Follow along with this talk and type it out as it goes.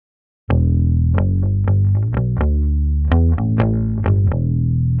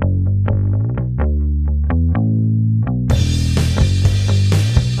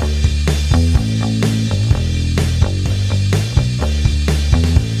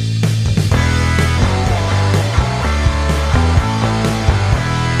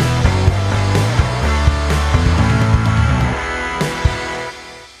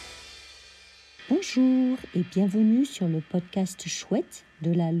bienvenue sur le podcast chouette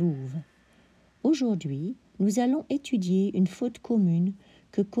de la Louve. Aujourd'hui, nous allons étudier une faute commune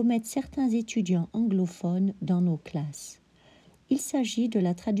que commettent certains étudiants anglophones dans nos classes. Il s'agit de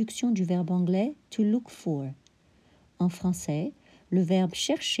la traduction du verbe anglais « to look for ». En français, le verbe «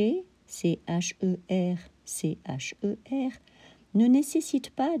 chercher », C-H-E-R, C-H-E-R, ne nécessite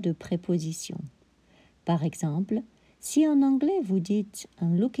pas de préposition. Par exemple, si en anglais vous dites «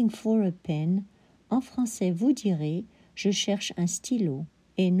 I'm looking for a pen », en français vous direz « je cherche un stylo »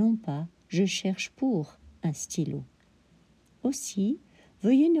 et non pas « je cherche pour un stylo ». Aussi,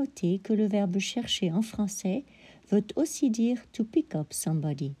 veuillez noter que le verbe « chercher » en français veut aussi dire « to pick up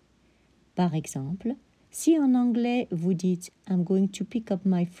somebody ». Par exemple, si en anglais vous dites « I'm going to pick up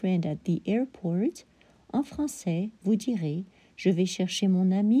my friend at the airport », en français vous direz « je vais chercher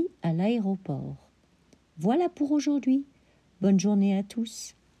mon ami à l'aéroport ». Voilà pour aujourd'hui. Bonne journée à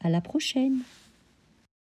tous. À la prochaine.